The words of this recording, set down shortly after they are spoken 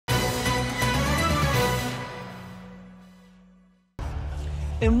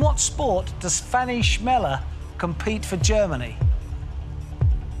In what sport does Fanny Schmeller compete for Germany?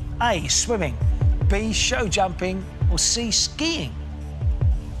 A, swimming, B, show jumping, or C, skiing?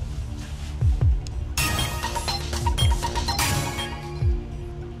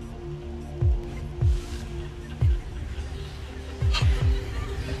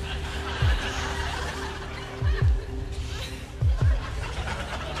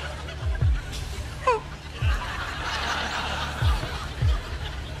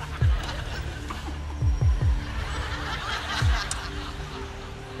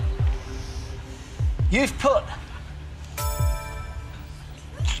 You've put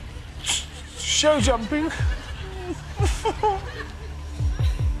show jumping.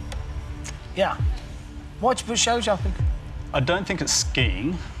 Yeah. Why'd you put show jumping? I don't think it's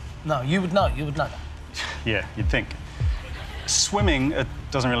skiing. No, you would know. You would know that. Yeah, you'd think. Swimming, it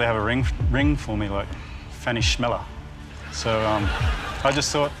doesn't really have a ring for me like Fanny Schmeller. So I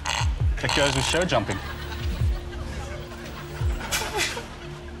just thought it goes with show jumping.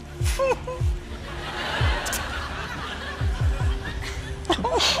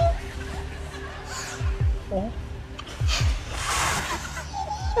 Oh.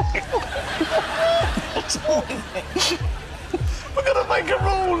 We're gonna make a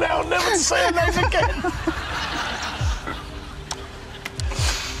rule now, never to say her name again.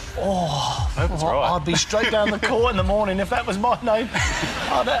 That's right. I'd be straight down the court in the morning if that was my name.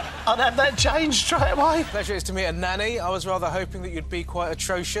 I'd have that changed straight away. Pleasure is to meet a nanny. I was rather hoping that you'd be quite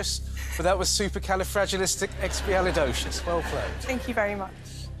atrocious, but that was supercalifragilisticexpialidocious. Well played. Thank you very much.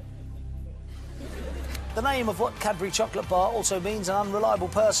 The name of what Cadbury chocolate bar also means an unreliable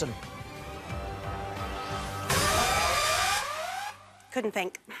person? Couldn't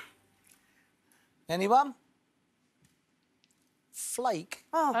think. Anyone? Flake.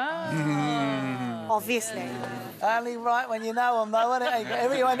 Oh. Obviously. Only right when you know them, though, isn't it?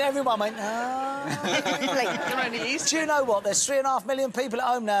 Everyone went, oh. Do you know what? There's 3.5 million people at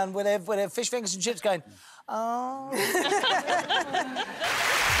home now with their fish fingers and chips going, oh.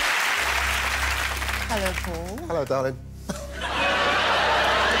 Hello, Paul. Hello, darling.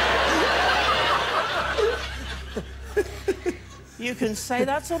 You can say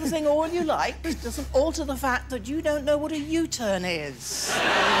that sort of thing all you like. It doesn't alter the fact that you don't know what a U-turn is.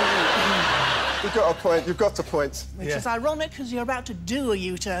 You've got a point. You've got a point. Which is ironic, because you're about to do a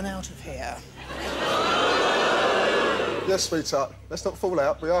U-turn out of here. Yes, sweetheart. Let's not fall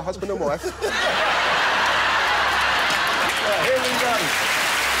out. We are husband and wife. Here we go.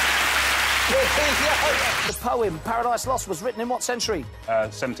 The poem Paradise Lost was written in what century?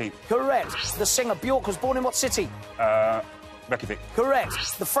 17th. Correct. The singer Bjork was born in what city? Reykjavik.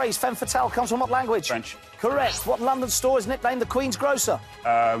 Correct. The phrase femme fatale comes from what language? French. Correct. What London store is nicknamed the Queen's Grocer?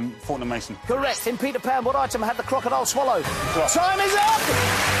 Fortnum Mason. Correct. In Peter Pan, what item had the crocodile swallowed? Clock. Time is up!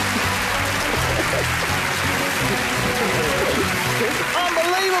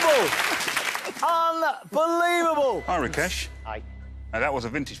 Unbelievable! Unbelievable! Hi, Rakesh. Hi. Now, that was a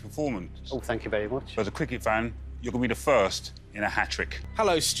vintage performance. Oh, thank you very much. As a cricket fan, you're going to be the first in a hat-trick.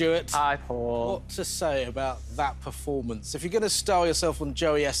 Hello, Stuart. Hi, Paul. What to say about that performance? If you're going to style yourself on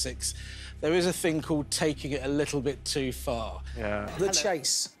Joey Essex, there is a thing called taking it a little bit too far. Yeah. The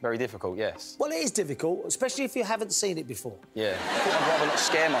chase. Very difficult, yes. Well, it is difficult, especially if you haven't seen it before. Yeah. I thought I'd rather not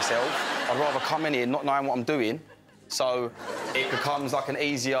scare myself. I'd rather come in here not knowing what I'm doing, so it becomes like an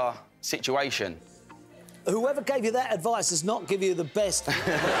easier situation. Whoever gave you that advice does not give you the best.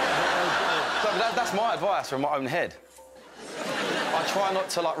 That's my advice from my own head. I try not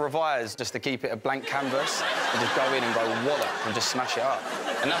to, like, revise just to keep it a blank canvas and just go in and go wallop and just smash it up.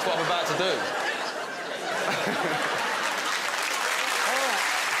 And that's what I'm about to do. All right.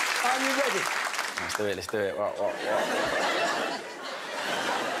 Are you ready? Let's do it, let's do it. What?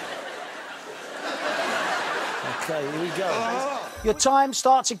 OK, here we go. Your time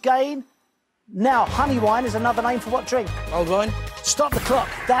starts again. Now, honey wine is another name for what drink? Old wine. Stop the clock.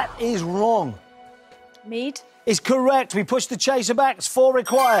 That is wrong. Mead. Is correct. We push the chaser back. It's 4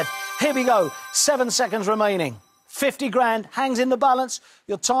 required. Here we go. 7 seconds remaining. 50 grand hangs in the balance.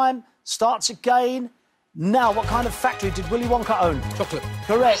 Your time starts again. Now, what kind of factory did Willy Wonka own? Chocolate.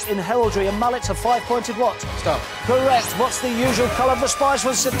 Correct. In heraldry, a mullet's a 5-pointed what? Star. Correct. What's the usual colour for spice?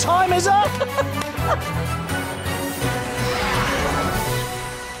 Was the time is up.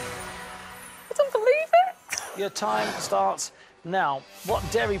 I don't believe it. Your time starts now. What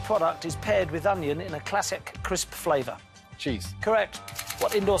dairy product is paired with onion in a classic crisp flavour? Cheese. Correct.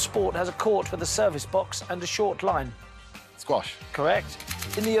 What indoor sport has a court with a service box and a short line? Squash. Correct.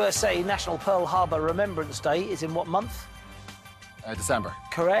 In the USA, National Pearl Harbor Remembrance Day is in what month? December.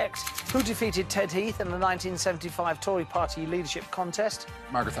 Correct. Who defeated Ted Heath in the 1975 Tory party leadership contest?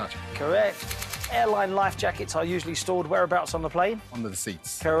 Margaret Thatcher. Correct. Airline life jackets are usually stored whereabouts on the plane? Under the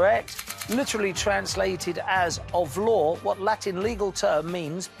seats. Correct. Literally translated as of law, what Latin legal term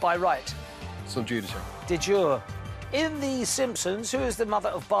means by right? Sub judice. De jure. In The Simpsons, who is the mother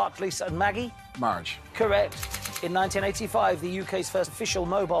of Bart, Lisa and Maggie? Marge. Correct. In 1985, the UK's first official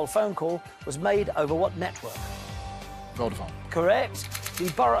mobile phone call was made over what network? Vodafone. Correct. The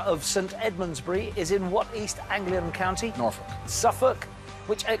borough of St Edmundsbury is in what East Anglian county? Norfolk. Suffolk.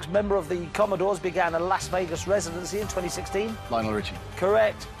 Which ex-member of the Commodores began a Las Vegas residency in 2016? Lionel Richie.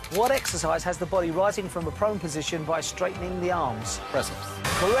 Correct. What exercise has the body rising from a prone position by straightening the arms? Press-ups.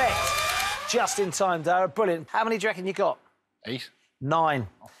 Correct. Just in time, Dara. Brilliant. How many do you reckon you got? 8. 9.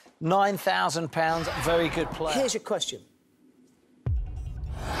 £9,000. Very good play. Here's your question.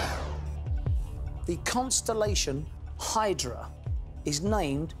 The constellation Hydra is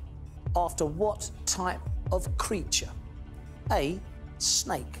named after what type of creature? A,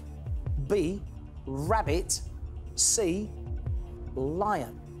 snake. B, rabbit. C,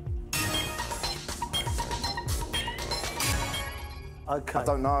 lion. OK. I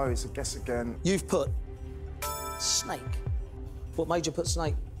don't know. It's a guess again. You've put snake. What made you put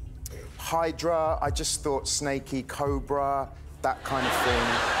snake? Hydra. I just thought snaky, cobra, that kind of thing.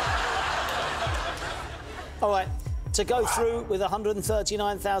 All right. To go through with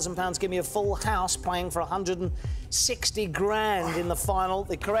 £139,000, give me a full house playing for 160 grand in the final.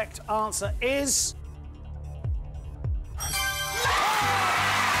 The correct answer is...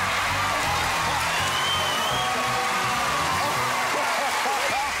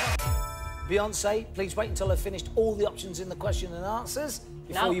 Beyonce, please wait until I've finished all the options in the question and answers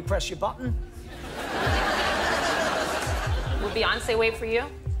before you press your button. Will Beyonce wait for you?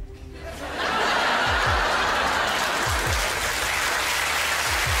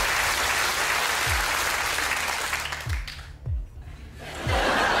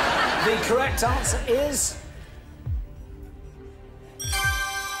 The correct answer is...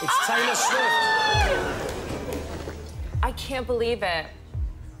 It's Taylor Swift. I can't believe it.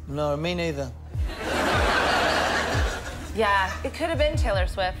 No, me neither. Yeah, it could have been Taylor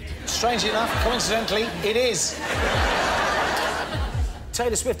Swift. Strangely enough, coincidentally, it is.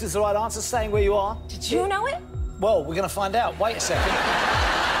 Taylor Swift is the right answer, staying where you are. Did you know it? Well, we're going to find out. Wait a second.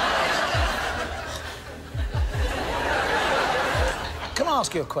 Can I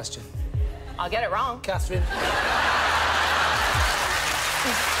ask you a question? I'll get it wrong. Catherine.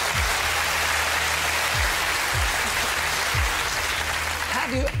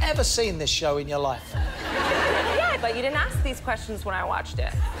 Have you ever seen this show in your life? Yeah, but you didn't ask these questions when I watched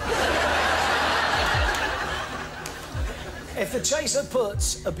it. If the chaser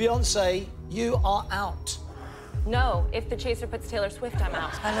puts a Beyonce, you are out. No, if the chaser puts Taylor Swift, I'm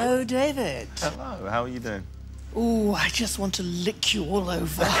out. Hello, David. Hello, how are you doing? Ooh, I just want to lick you all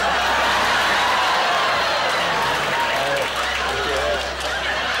over.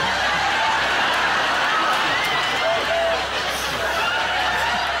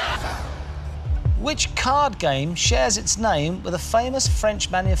 Which card game shares its name with a famous French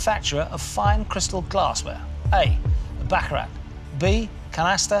manufacturer of fine crystal glassware? A, Baccarat. B,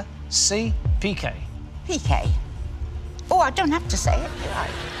 Canasta. C, Piquet. Piquet. Oh, I don't have to say it, do I?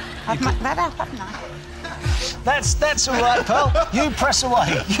 I've mucked that up, haven't I? That's all right, Pearl. You press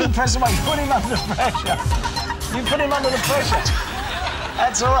away. You press away. Put him under pressure. You put him under the pressure.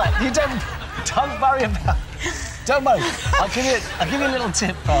 That's all right. You don't worry about it. Don't worry. I'll give you a little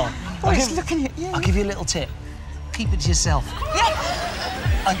tip, Pearl. He's looking at you. I'll give you a little tip. Keep it to yourself.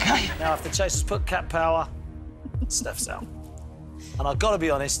 Yeah. OK. Now, if the chaser's put cat power, Steph's out. And I've got to be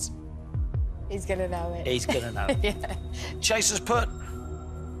honest. He's gonna know it. He's gonna know. Yeah. Chaser's put.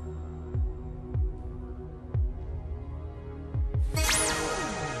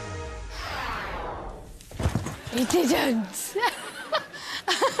 He didn't.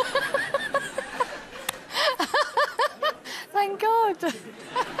 Thank God.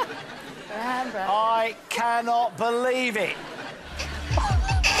 I cannot believe it.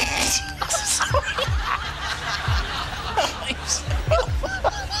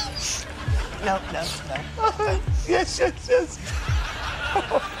 No. Yes.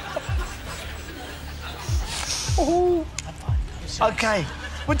 Oh. OK,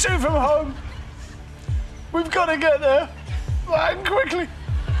 we're 2 from home. We've got to get there. And quickly.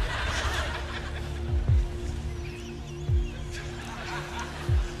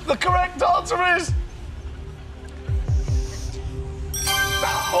 The correct answer is...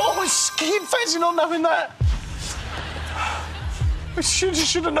 Oh, keep fencing on knowing that. We should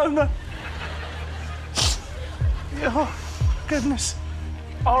have known that. goodness.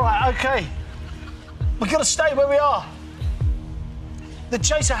 All right, OK. We've got to stay where we are. The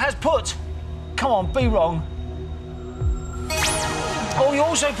chaser has put... Come on, be wrong. Oh, you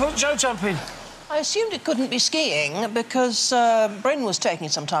also put show jumping. I assumed it couldn't be skiing because Bryn was taking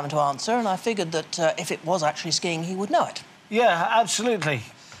some time to answer, and I figured that if it was actually skiing, he would know it. Yeah, absolutely.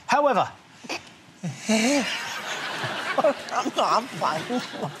 However... I'm fine.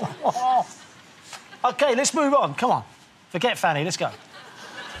 OK, let's move on. Come on. Forget Fanny, let's go.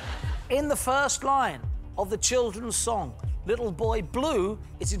 In the first line of the children's song, Little Boy Blue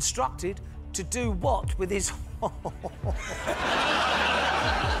is instructed to do what with his...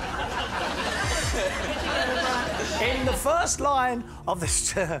 In the first line of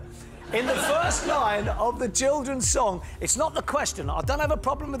the... In the first line of the children's song, it's not the question. I don't have a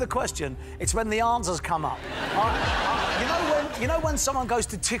problem with the question. It's when the answers come up. You know when someone goes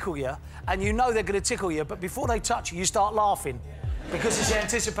to tickle you, and you know they're going to tickle you, but before they touch you, you start laughing because it's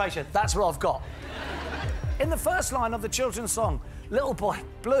anticipation. That's what I've got. In the first line of the children's song, Little Boy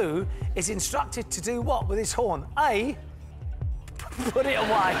Blue is instructed to do what with his horn? A, put it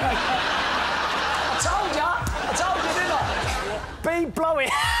away. I told you, didn't I? B, blow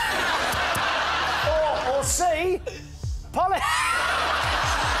it. Or C, polish.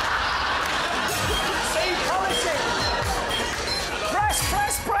 C, polish it.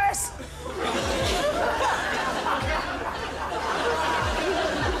 Press.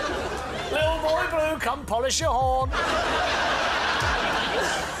 Little Boy Blue, come polish your horn.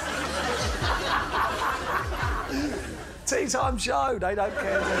 Tea time show, they don't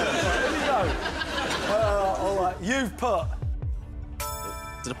care. Here we go. All right, you've put...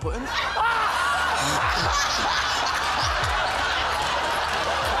 Did I put him?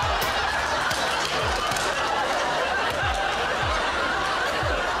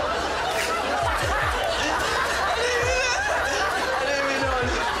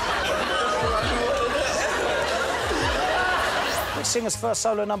 Which singer's first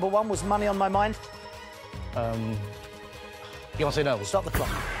solo #1 was Money on My Mind? You want to say no? Stop the clock.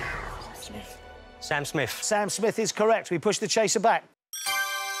 Sam Smith. Sam Smith is correct. We push the chaser back.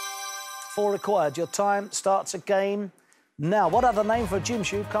 4 required. Your time starts again now. What other name for a gym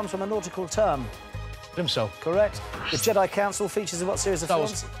shoe comes from a nautical term? Brimstone. Correct. The Jedi Council features in what series of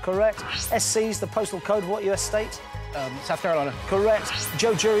films? Correct. SC's the postal code of what US state? South Carolina. Correct.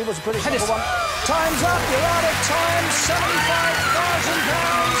 Joe Jury was a British #1. Time's up. You're out of time.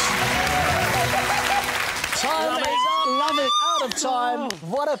 £75,000. Time is up. Love it. Out of time.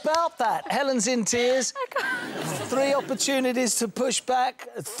 What about that? Helen's in tears. 3 opportunities to push back.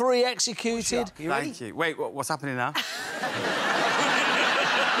 3 executed. You ready? Thank you. Wait, what's happening now?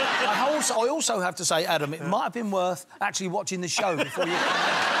 I also have to say, Adam, it might have been worth actually watching the show before you...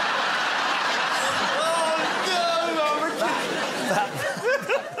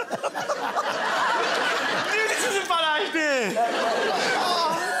 This is a bad idea.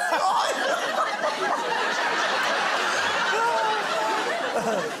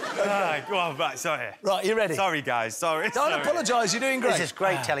 Go on, right, sorry. Right, you ready? Sorry, guys, sorry. Don't apologise, you're doing great. This is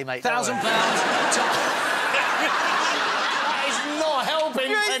great telly, mate. £1,000. That is not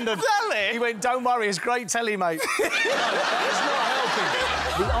helping, Brendan. He went, don't worry, it's great telly, mate. No, that is not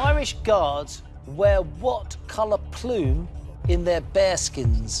helping. The Irish Guards wear what colour plume in their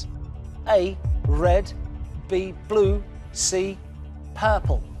bearskins? A, red, B, blue, C,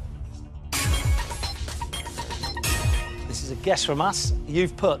 purple. This is a guess from us.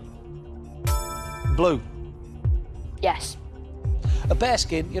 You've put blue. Yes. A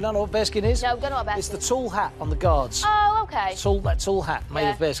bearskin, you don't know what bearskin is? No, I don't know what bearskin is. It's the tall hat on the Guards. Oh, OK. That tall hat made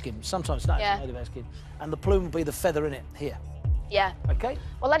of bearskin. Sometimes not Yeah. made of bearskin. And the plume will be the feather in it, here. Yeah. OK?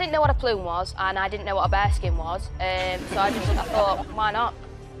 Well, I didn't know what a plume was, and I didn't know what a bearskin was, so I thought, why not?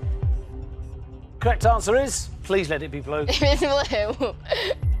 Correct answer is, please let it be blue. It's blue.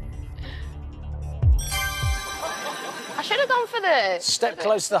 I should have gone for the... Step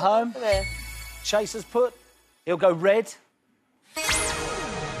close to home. Chaser's put. He'll go red.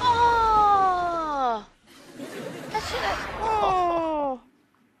 Oh! Oh!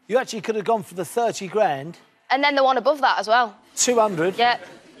 You actually could have gone for the 30 grand. And then the one above that as well. 200. Yeah.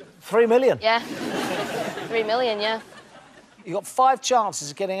 3 million. Yeah. 3 million, yeah. You got 5 chances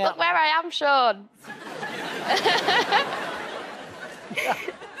of getting out. Look where I am, Sean.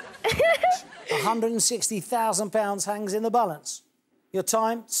 £160,000 hangs in the balance. Your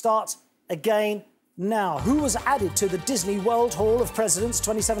time starts again now. Who was added to the Disney World Hall of Presidents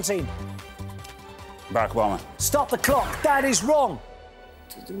 2017? Barack Obama. Stop the clock. That is wrong.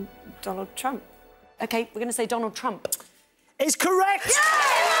 Donald Trump. OK, we're going to say Donald Trump. Is correct.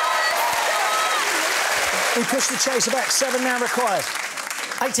 We push the chaser back. 7 now required.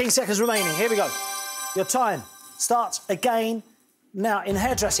 18 seconds remaining. Here we go. Your time starts again. Now, in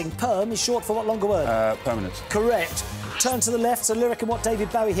hairdressing, perm is short for what longer word? Permanent. Correct. Turn to the left. It's a lyric in what David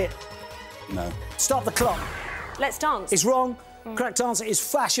Bowie hit. No. Stop the clock. Let's dance. It's wrong. Correct answer is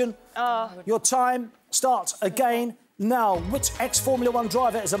fashion. Your time starts again. Now, which ex-Formula 1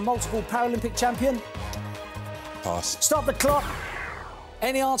 driver is a multiple Paralympic champion? Pass. Stop the clock.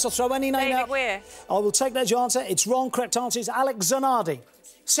 Any answer, throw any name out. Weir. I will take that as your answer. It's wrong. Correct answer is Alex Zanardi.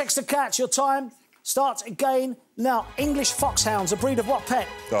 6 to catch. Your time starts again. Now, English foxhounds, a breed of what pet?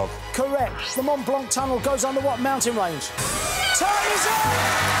 Dog. Correct. The Mont Blanc tunnel goes under what mountain range? Time is up!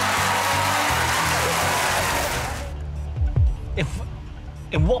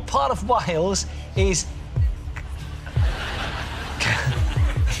 In what part of Wales is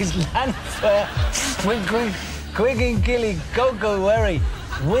Llanfair, Quig Go Go Werry,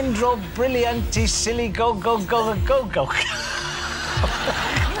 Windrop Brillianti Silly Go Go Go Go Go?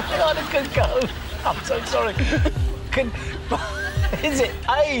 Not a good go. I'm so sorry. Is it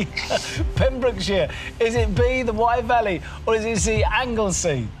A, Pembrokeshire? Is it B, the Wye Valley? Or is it C,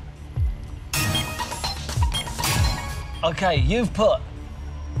 Anglesey? OK, you've put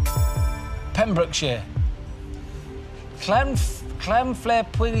Pembrokeshire. Clanfair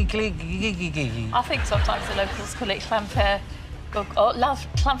Pwiggy. I think sometimes the locals call it Clanfair.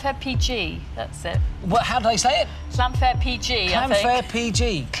 Clanfair PG, that's it. What, how do they say it? Clanfair PG, Clanfair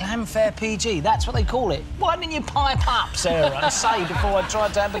PG. Clanfair PG. That's what they call it. Why didn't you pipe up, Sarah, and say before I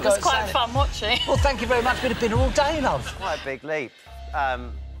tried to have a go at saying it? It was quite fun watching. Well, thank you very much. We'd have been here all day, love. Quite a big leap.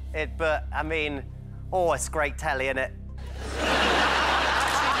 But, I mean, it's great telly, isn't it?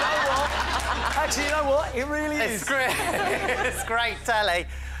 Actually, you know what? It really is. It's great. It's great telly.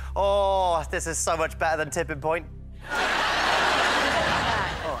 Oh, this is so much better than Tipping Point.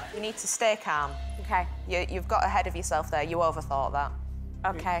 You need to stay calm. OK. You've got ahead of yourself there. You overthought that.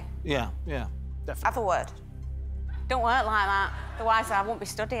 OK. Yeah, definitely. Have a word. Don't work like that. Otherwise, I won't be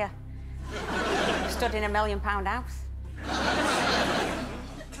stood here. Stood in £1 million house.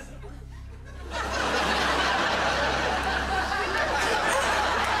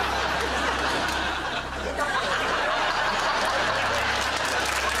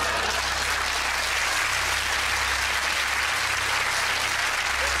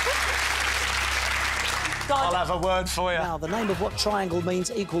 I'll have a word for you. Now, the name of what triangle means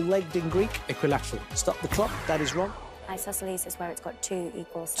equal-legged in Greek? Equilateral. Stop the clock. That is wrong. Isosceles is where it's got 2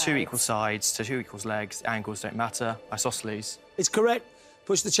 equal sides. 2 equal sides, so 2 equals legs. Angles don't matter. Isosceles. It's correct.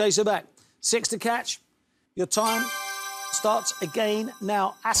 Push the chaser back. 6 to catch. Your time starts again.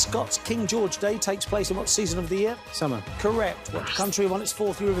 Now, Ascot's King George Day takes place in what season of the year? Summer. Correct. What country won its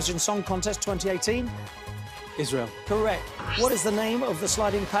 4th Eurovision Song Contest 2018? Israel. Correct. What is the name of the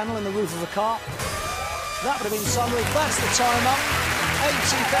sliding panel in the roof of a car? That would have been Sunroof. That's the time up.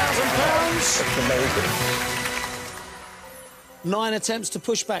 £80,000. That's amazing. 9 attempts to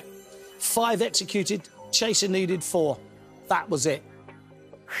push back. 5 executed. Chaser needed 4. That was it.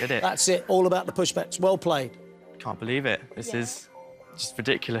 Did it? That's it. All about the pushbacks. Well played. Can't believe it. This is just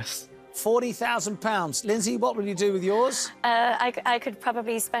ridiculous. £40,000. Lindsay, what will you do with yours? I could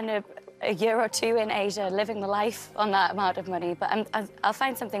probably spend a year or 2 in Asia living the life on that amount of money, but I'll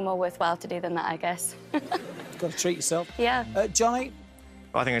find something more worthwhile to do than that, I guess. Got to treat yourself. Yeah. Johnny?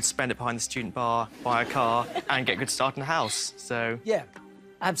 Well, I think I'd spend it behind the student bar, buy a car, and get a good start in a house, so... Yeah,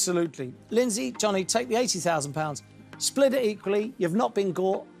 absolutely. Lindsay, Johnny, take the £80,000. Split it equally. You've not been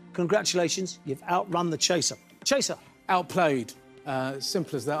caught. Congratulations, you've outrun the chaser. Chaser. Outplayed.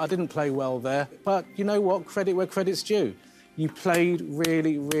 Simple as that. I didn't play well there. But you know what? Credit where credit's due. You played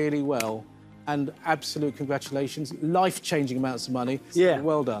really, really well. And absolute congratulations. Life-changing amounts of money. Yeah.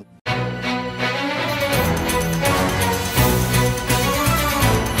 Well done.